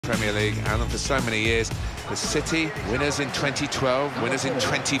Premier League, and for so many years. The City, winners in 2012, winners in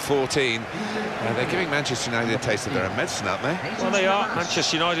 2014. They're giving Manchester United a taste of their own medicine, aren't they? Well, they are.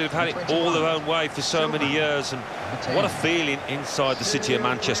 Manchester United have had it all their own way for so many years, and what a feeling inside the city of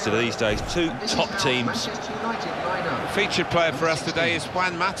Manchester these days. Two top teams. Featured player for us today is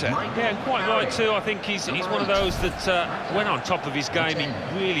Juan Mata. Yeah, quite right too. I think he's one of those that when on top of his game,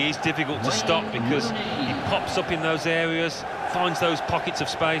 he really is difficult to stop because he pops up in those areas, finds those pockets of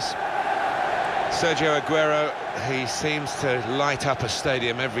space. Sergio Aguero, he seems to light up a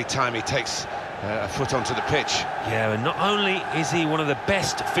stadium every time he takes a foot onto the pitch. Yeah, and not only is he one of the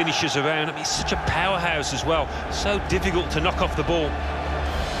best finishers around, I mean, he's such a powerhouse as well. So difficult to knock off the ball.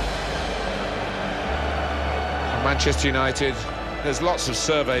 Manchester United, there's lots of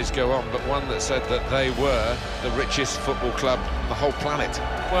surveys go on, but one that said that they were the richest football club on the whole planet.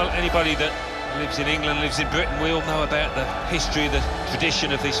 Well, anybody that lives in England, lives in Britain, we all know about the history, the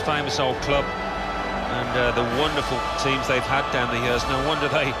tradition of this famous old club, and the wonderful teams they've had down the years. No wonder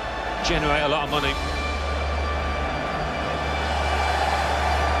they generate a lot of money.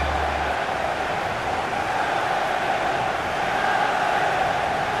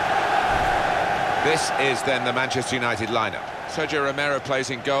 This is then the Manchester United lineup. Sergio Romero plays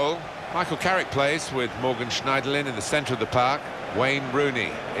in goal. Michael Carrick plays with Morgan Schneiderlin in the centre of the park. Wayne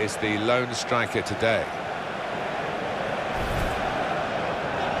Rooney is the lone striker today.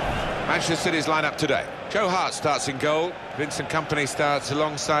 Manchester City's lineup today. Joe Hart starts in goal. Vincent Kompany starts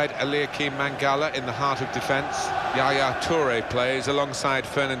alongside Eliakim Mangala in the heart of defence. Yaya Toure plays alongside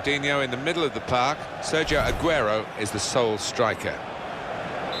Fernandinho in the middle of the park. Sergio Aguero is the sole striker.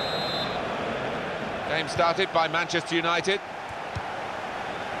 Game started by Manchester United.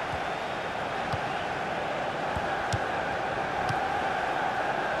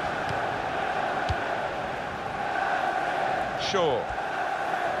 Shaw.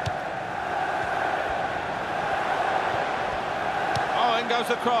 Oh, in goes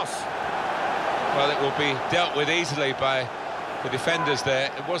the cross. Well, it will be dealt with easily by the defenders there.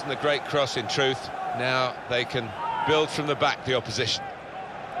 It wasn't a great cross in truth. Now they can build from the back, the opposition.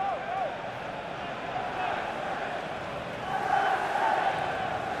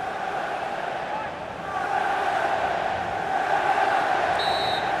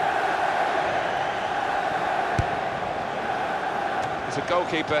 It's a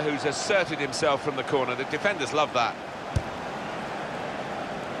goalkeeper who's asserted himself from the corner. The defenders love that.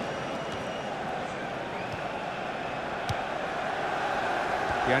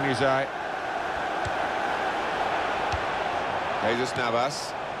 Januzaj. Jesus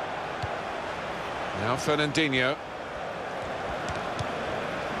Navas. Now Fernandinho.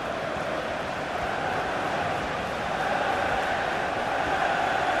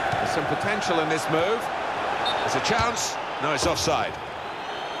 There's some potential in this move. There's a chance. No, it's offside.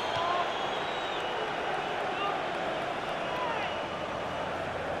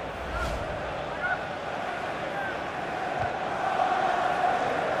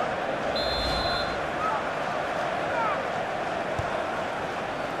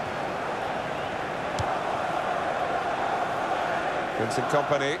 Vincent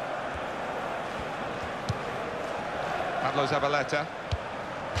Kompany. Pablo Zabaleta.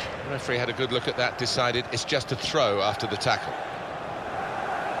 The referee had a good look at that, decided it's just a throw after the tackle.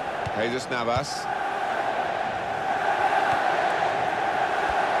 Jesus Navas.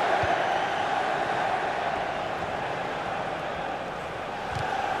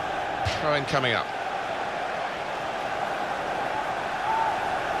 Throw-in coming up.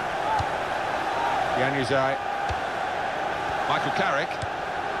 Januzaj. Michael Carrick.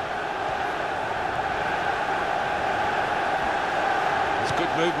 It's good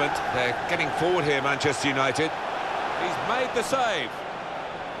movement. They're getting forward here, Manchester United. He's made the save.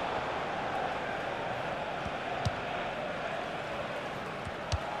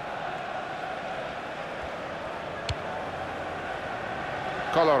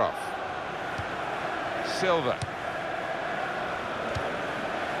 Kolarov. Silva.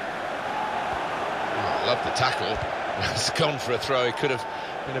 Oh, love the tackle. It's gone for a throw. He could have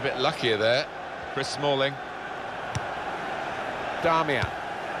been a bit luckier there. Chris Smalling. Darmian.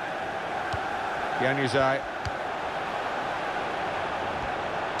 Januzaj.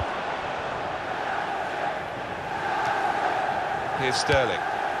 Here's Sterling.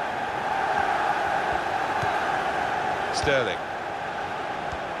 Sterling.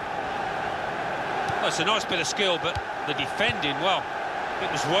 Well, it's a nice bit of skill, but the defending, well,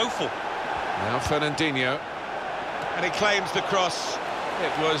 it was woeful. Now Fernandinho. And he claims the cross.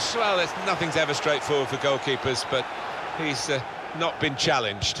 It was, well, nothing's ever straightforward for goalkeepers, but he's not been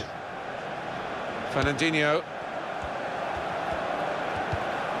challenged. Fernandinho.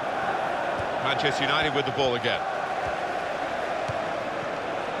 Manchester United with the ball again.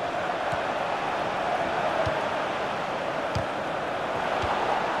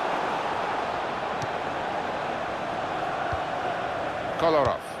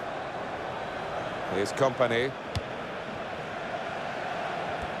 Kolarov. Here's Company.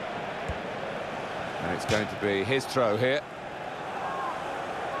 And it's going to be his throw here.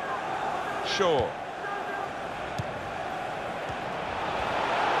 Shaw.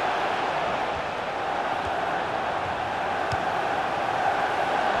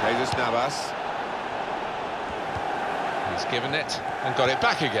 Jesus Navas. He's given it and got it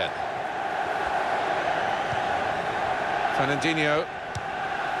back again. Fernandinho.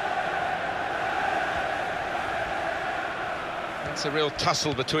 It's a real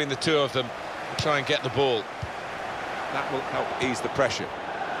tussle between the two of them to try and get the ball. That will help ease the pressure.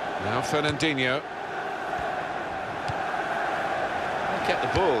 Now Fernandinho. He'll get the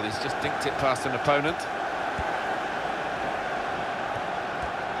ball, he's just dinked it past an opponent.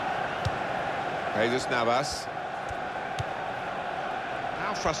 Jesus Navas.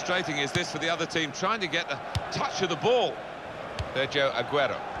 How frustrating is this for the other team, trying to get a touch of the ball? Sergio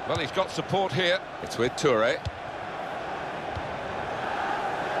Aguero. Well, he's got support here. It's with Toure.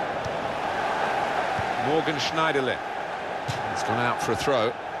 Morgan Schneiderlin. It's gone out for a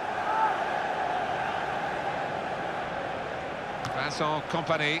throw. Vincent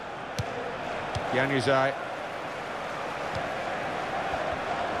Kompany. Januzaj.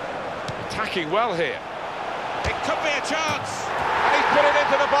 Attacking well here. It could be a chance. And he's put it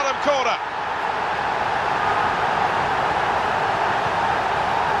into the bottom corner.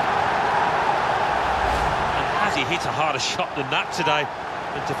 And has he hit a harder shot than that today?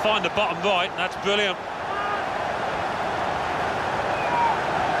 And to find the bottom right, that's brilliant.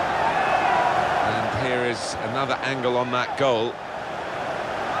 And here is another angle on that goal.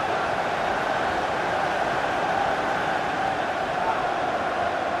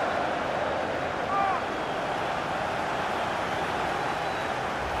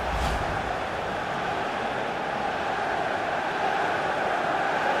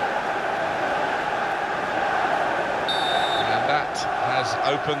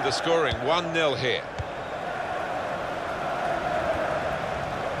 Opened the scoring, 1-0 here.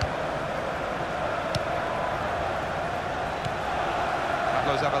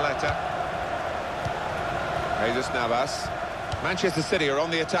 Pablo Zabaleta. Jesus Navas. Manchester City are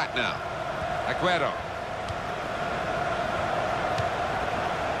on the attack now. Aguero.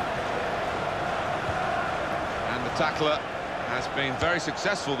 And the tackler has been very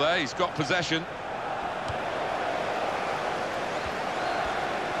successful there, he's got possession.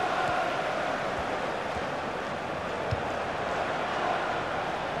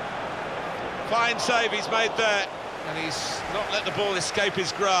 Fine save he's made there, and he's not let the ball escape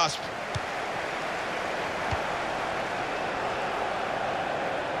his grasp.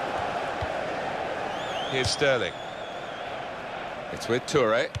 Here's Sterling. It's with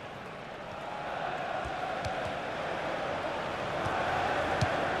Toure.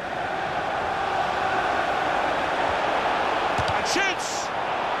 And shoots!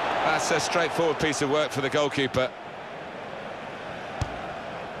 That's a straightforward piece of work for the goalkeeper.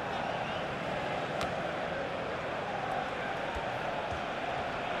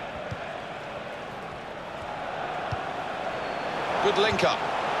 Good link-up.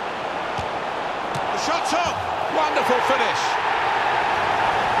 The shot's on! Wonderful finish!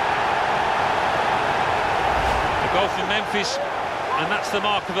 A goal from Memphis, and that's the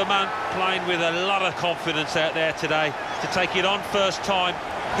mark of a man playing with a lot of confidence out there today. To take it on first time,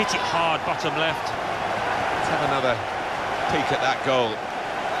 hit it hard, bottom left. Let's have another peek at that goal.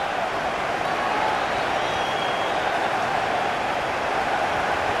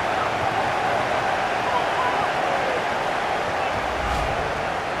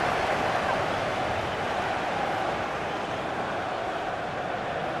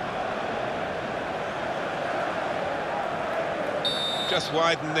 Just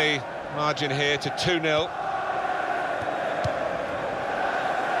widen the margin here to 2-0.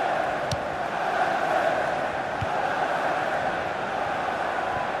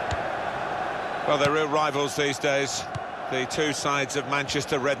 Well, they're real rivals these days, the two sides of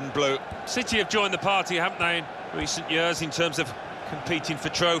Manchester, red and blue. City have joined the party, haven't they, in recent years, in terms of competing for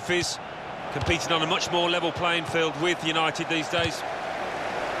trophies, competing on a much more level playing field with United these days.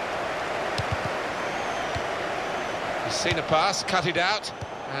 He's seen a pass, cut it out,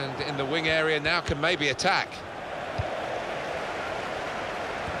 and in the wing area now can maybe attack.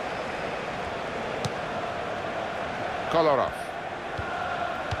 Kolarov.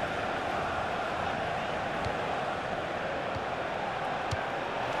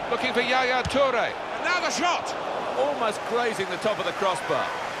 Looking for Yaya Toure. And now the shot! Almost grazing the top of the crossbar.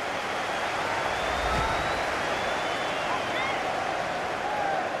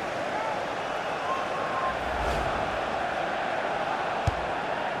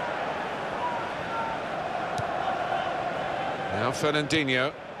 Now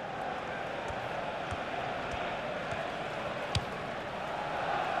Fernandinho.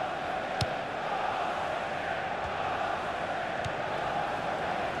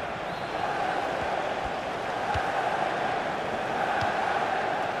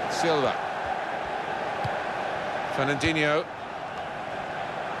 Silva. Fernandinho.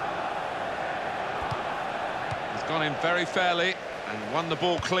 He's gone in very fairly and won the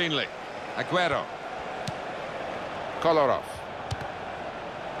ball cleanly. Aguero. Kolarov.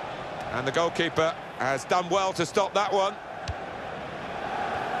 And the goalkeeper has done well to stop that one.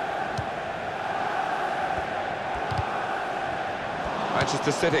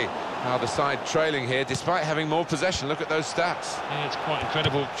 Manchester City are the side trailing here, despite having more possession. Look at those stats. Yeah, it's quite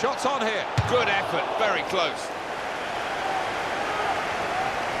incredible. Shots on here. Good effort, very close.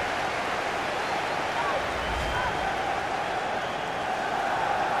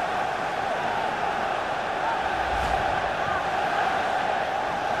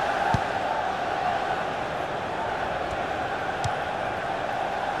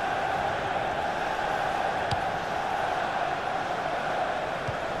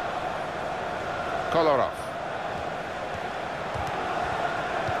 Kolarov.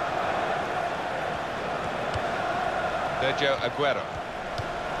 Sergio Aguero.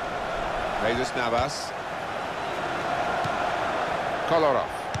 Jesus Navas. Kolarov.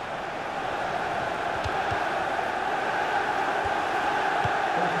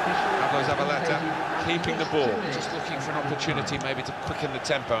 Pablo Zabaleta keeping the ball, just looking for an opportunity maybe to quicken the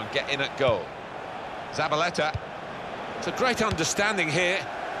tempo and get in at goal. Zabaleta. It's a great understanding here.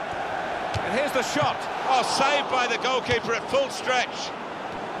 And here's the shot. Oh, saved by the goalkeeper at full stretch.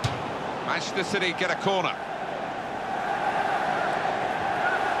 Manchester City get a corner.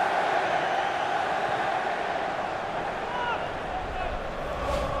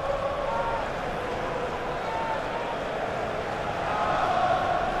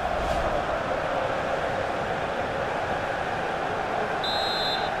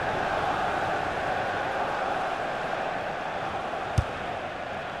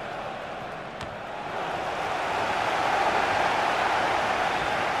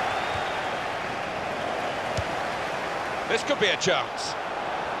 This could be a chance.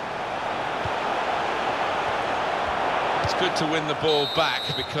 It's good to win the ball back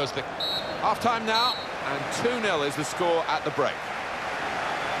because the half-time now, and 2-0 is the score at the break.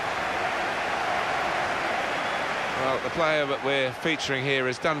 Well, the player that we're featuring here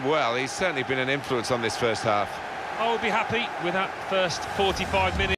has done well. He's certainly been an influence on this first half. I would be happy with that first 45 minutes.